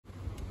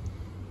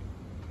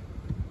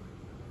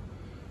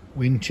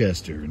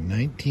Winchester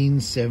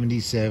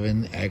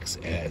 1977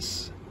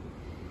 XS.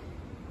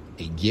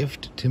 A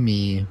gift to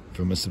me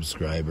from a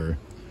subscriber,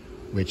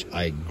 which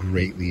I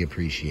greatly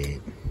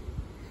appreciate.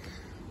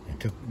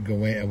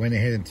 I went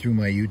ahead and threw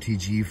my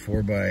UTG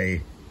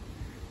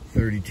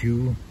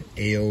 4x32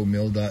 AO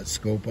mil-dot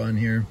scope on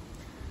here.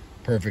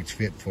 Perfect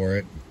fit for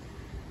it.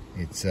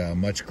 It's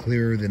much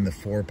clearer than the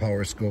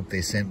 4-power scope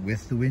they sent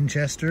with the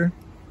Winchester.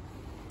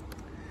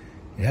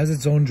 It has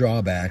its own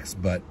drawbacks,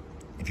 but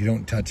if you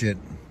don't touch it,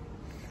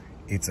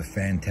 it's a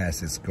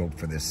fantastic scope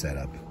for this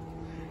setup.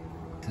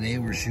 Today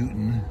we're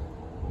shooting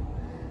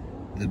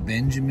the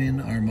Benjamin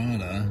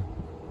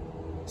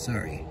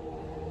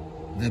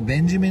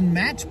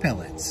match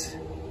pellets,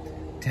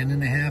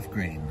 10.5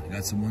 grain. I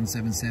got some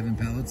 177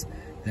 pellets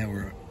that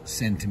were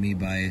sent to me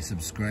by a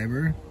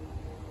subscriber.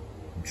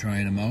 I'm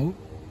trying them out.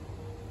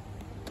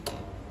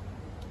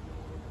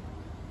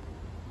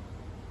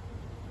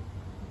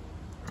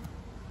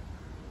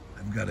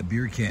 I've got a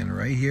beer can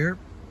right here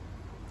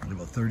at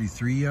about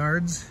 33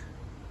 yards.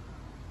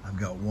 I've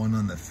got one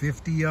on the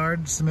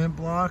 50-yard cement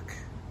block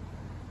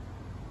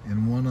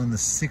and one on the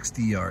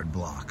 60-yard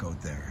block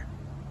out there.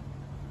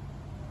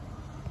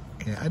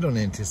 Okay, I don't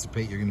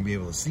anticipate you're going to be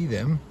able to see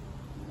them,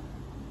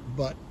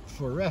 but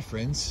for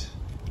reference,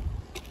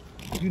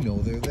 you know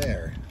they're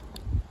there.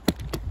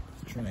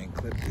 Let's try and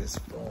clip this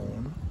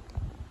phone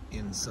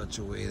in such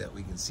a way that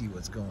we can see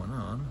what's going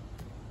on.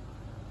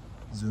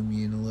 Zoom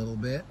you in a little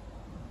bit.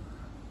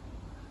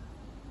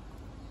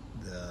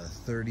 The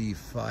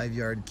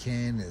 35-yard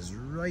can is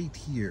right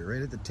here,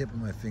 right at the tip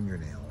of my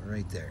fingernail,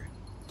 right there.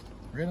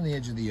 Right on the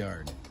edge of the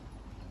yard.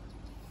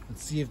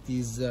 Let's see if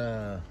these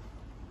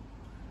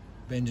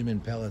Benjamin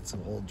pellets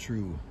will hold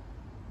true.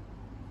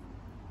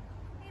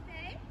 Hey,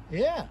 babe.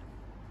 Yeah.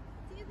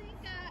 Do you think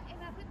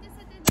if I put this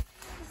at the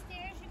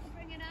stairs, you can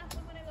bring it up?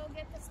 I'm gonna go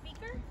get the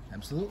speaker.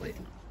 Absolutely.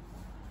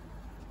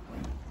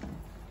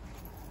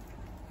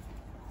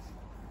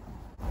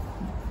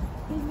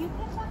 Can you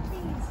pick up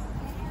these?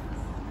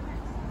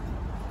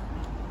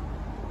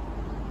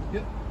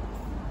 Yep.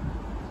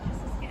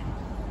 Just a scan.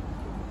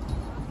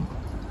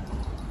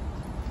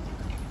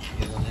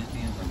 Yelling at me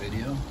on my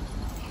video?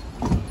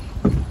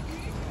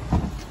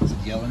 Is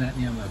it yelling at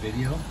me on my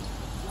video?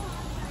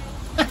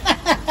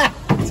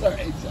 It's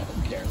alright, I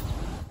don't care.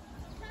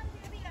 Sometimes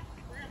you'll be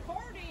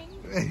recording.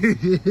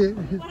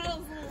 One of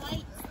those little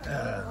lights.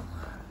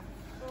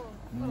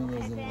 One of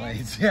those little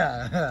lights,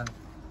 yeah.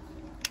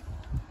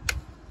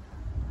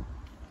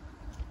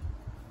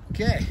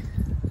 Okay.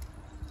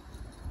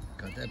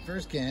 Got that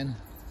first can,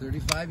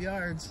 35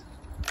 yards.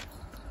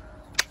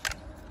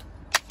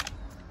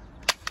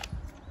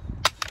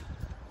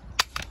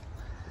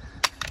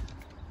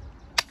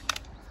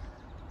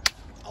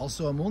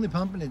 Also, I'm only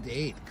pumping it to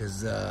 8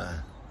 because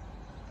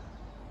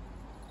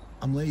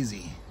I'm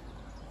lazy.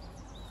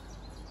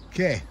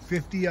 Okay,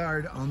 50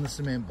 yard on the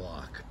cement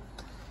block.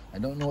 I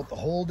don't know what the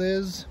hold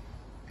is.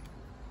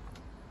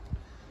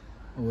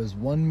 It was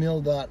 1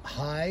 mil-dot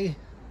high.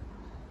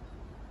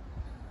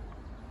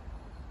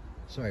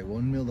 Sorry,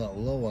 1 mil-dot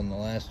low on the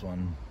last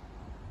one.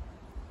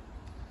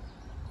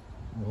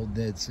 We'll hold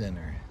dead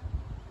center.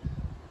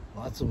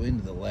 Lots of wind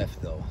to the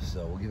left though,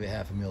 so we'll give it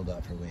 0.5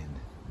 mil-dot for wind.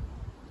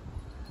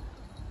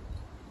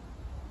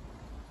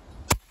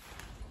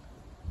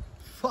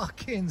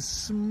 Fucking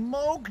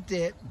smoked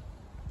it.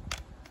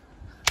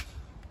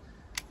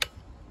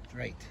 That's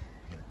right.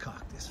 I'm gonna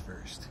cock this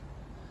first.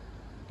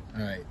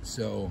 All right,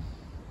 so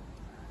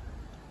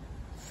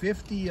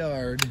 50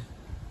 yard,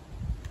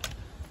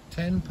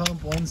 10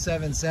 pump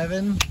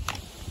 177.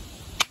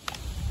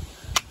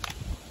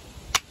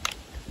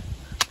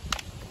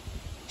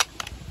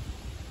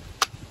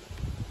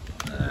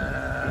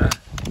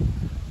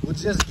 We'll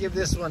just give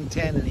this one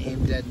 10 and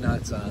aim dead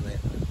nuts on it.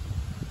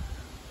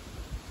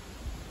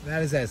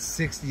 That is at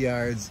 60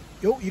 yards.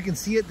 Oh, you can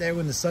see it there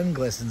when the sun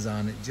glistens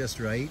on it just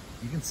right.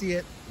 You can see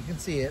it. You can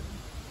see it.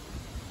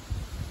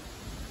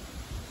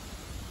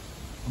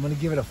 I'm going to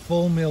give it a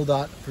full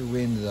mil-dot for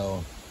wind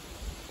though.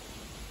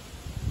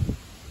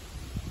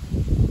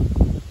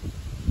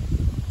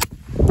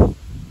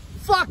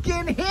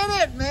 Fucking hit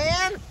it,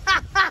 man!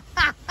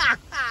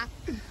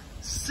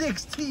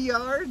 60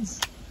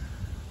 yards.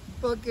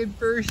 Fucking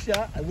first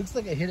shot. It looks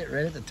like I hit it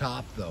right at the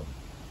top though.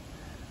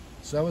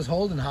 So I was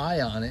holding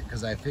high on it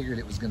because I figured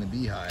it was going to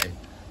be high.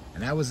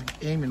 And I was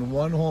aiming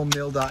one whole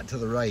mil-dot to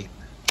the right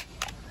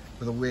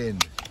for the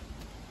wind.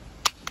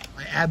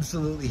 I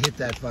absolutely hit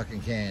that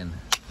fucking can.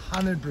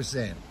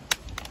 100%.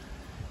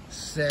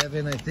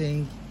 7, I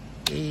think.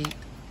 8,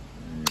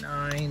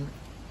 9,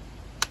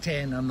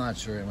 10. I'm not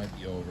sure. It might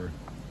be over.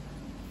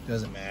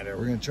 Doesn't matter.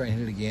 We're going to try and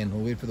hit it again.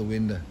 We'll wait for the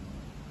wind to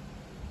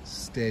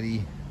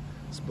steady.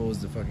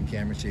 Suppose the fucking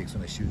camera shakes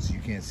when I shoot, so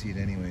you can't see it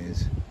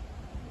anyways.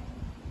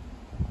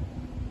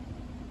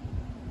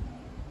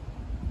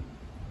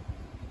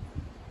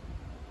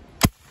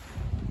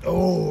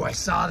 Oh, I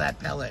saw that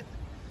pellet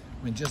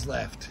when it just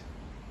left.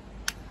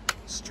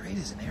 Straight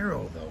as an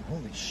arrow though,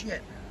 holy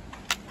shit.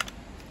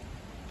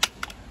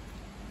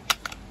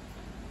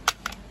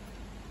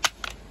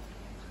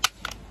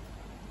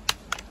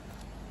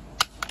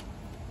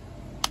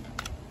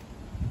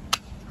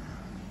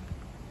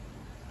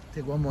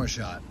 Take one more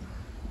shot.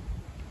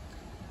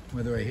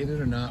 Whether I hit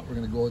it or not, we're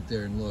gonna go out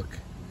there and look.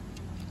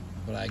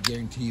 But I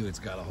guarantee you it's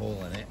got a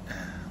hole in it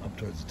up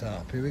towards the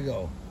top. Here we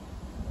go.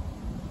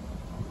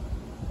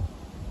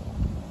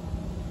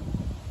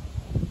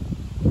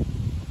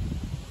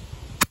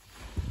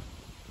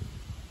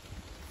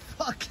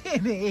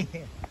 Fucking A.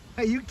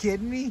 Are you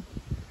kidding me?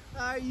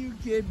 Are you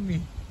kidding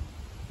me?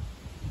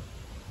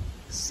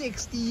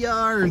 60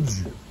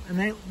 yards.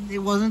 And it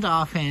wasn't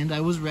offhand.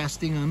 I was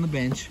resting on the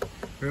bench,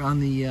 or on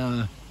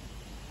the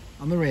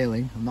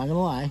railing. I'm not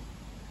gonna lie.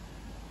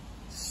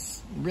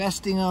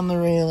 Resting on the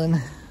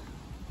railing.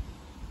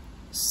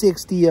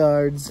 60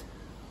 yards.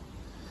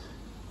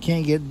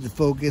 Can't get the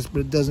focus,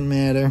 but it doesn't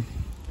matter.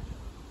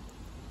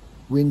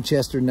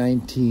 Winchester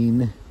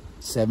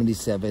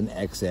 1977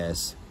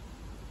 XS.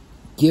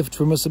 Gift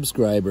from a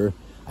subscriber.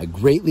 I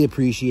greatly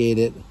appreciate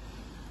it.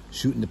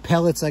 Shooting the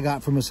pellets I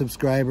got from a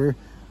subscriber.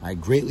 I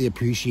greatly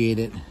appreciate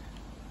it.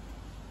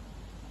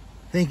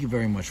 Thank you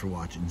very much for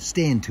watching.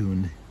 Stay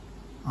tuned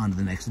on to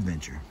the next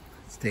adventure.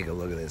 Let's take a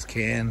look at this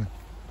can.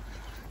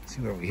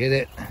 See where we hit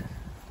it.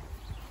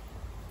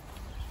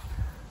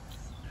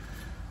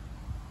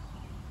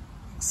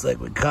 Looks like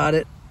we caught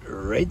it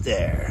right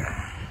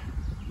there.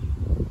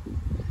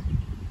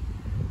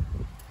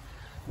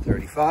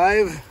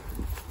 35.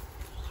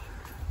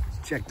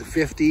 Let's check the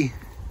 50. If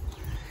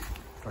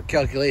our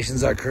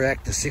calculations are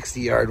correct, the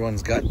 60-yard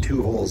one's got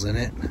 2 holes in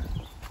it.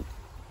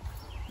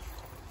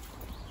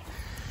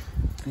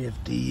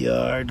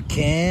 50-yard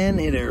can,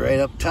 hit it right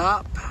up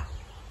top.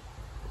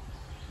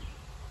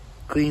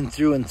 Clean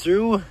through and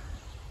through.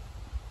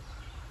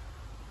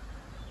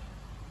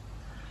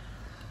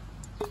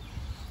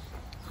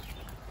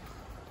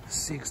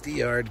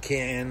 $60-yard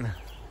can.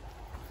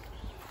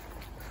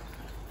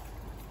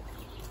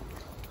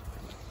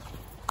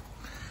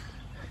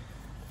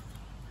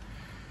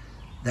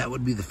 That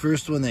would be the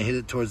first one that hit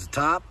it towards the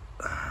top.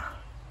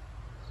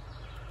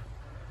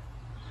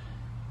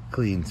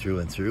 Clean through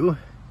and through.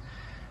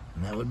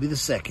 And that would be the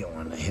second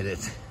one that hit it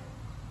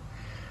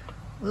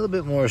a little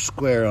bit more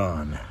square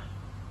on.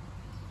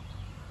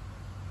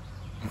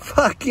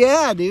 Fuck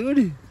yeah,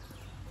 dude.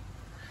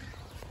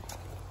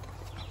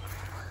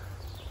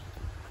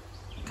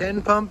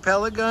 10-pump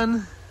pellet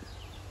gun.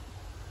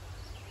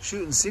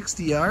 Shooting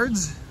 60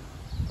 yards.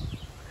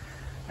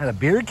 At a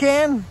beer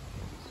can?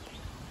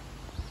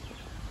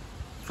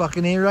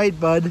 Fucking ain't right,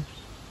 bud.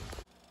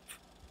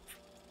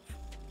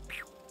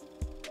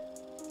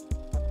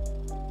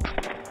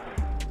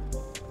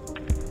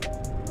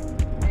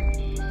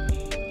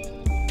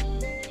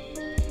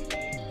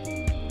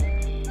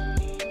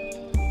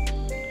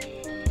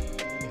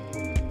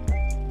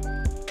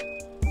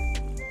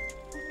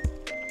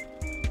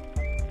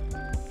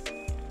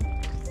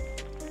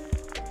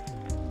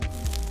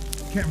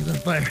 Camera's on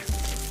fire.